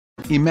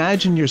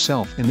Imagine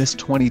yourself in this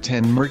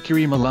 2010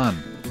 Mercury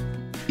Milan.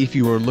 If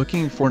you are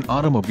looking for an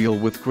automobile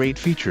with great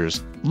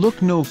features,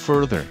 look no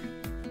further.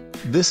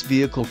 This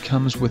vehicle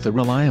comes with a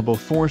reliable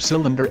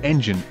 4-cylinder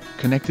engine,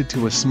 connected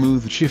to a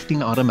smooth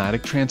shifting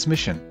automatic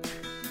transmission.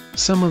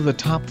 Some of the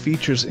top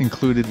features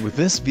included with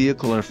this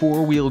vehicle are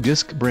 4-wheel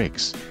disc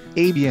brakes,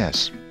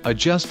 ABS,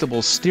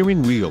 adjustable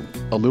steering wheel,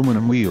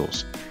 aluminum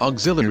wheels,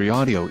 auxiliary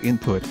audio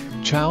input,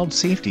 child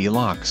safety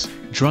locks,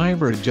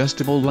 driver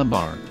adjustable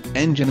lumbar,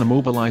 engine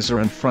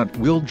immobilizer and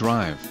front-wheel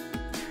drive.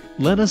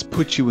 Let us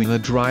put you in the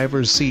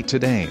driver's seat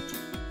today.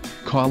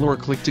 Call or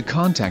click to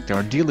contact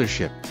our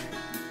dealership.